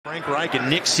Frank Reich and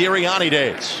Nick Sirianni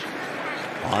days.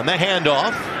 On the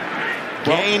handoff.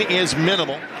 Gain is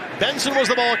minimal. Benson was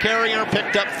the ball carrier,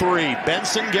 picked up 3.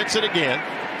 Benson gets it again.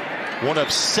 One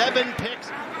of 7 picks.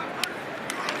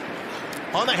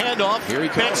 On the handoff, here he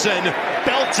comes. Benson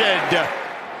belted.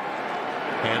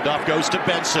 Handoff goes to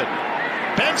Benson.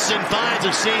 Benson finds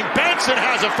a seam. Benson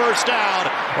has a first down.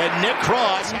 And Nick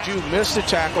Cross. You missed the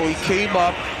tackle. He came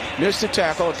up, missed the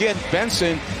tackle. Again,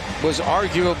 Benson was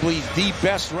arguably the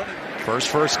best running.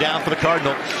 First down for the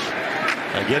Cardinals.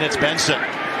 Again, it's Benson.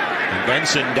 And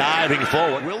Benson diving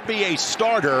forward. Will be a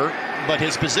starter, but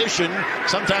his position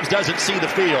sometimes doesn't see the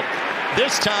field.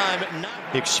 This time,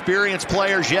 not. Experienced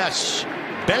players, yes.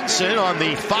 Benson on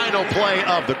the final play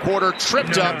of the quarter,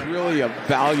 tripped up. Really a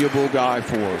valuable guy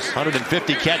for us.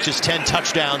 150 catches, 10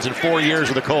 touchdowns in 4 years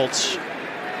with the Colts.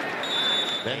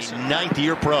 Benson,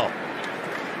 9th-year pro.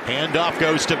 Handoff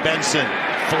goes to Benson.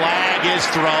 Flag is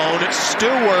thrown.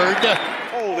 Stewart.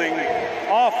 Holding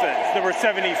offense, number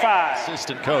 75.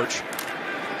 Assistant coach.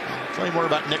 I'll tell you more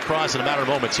about Nick Cross in a matter of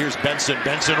moments. Here's Benson.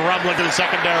 Benson rumbling to the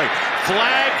secondary.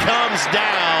 Flag comes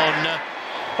down.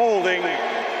 Holding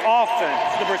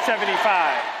offense, number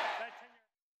 75.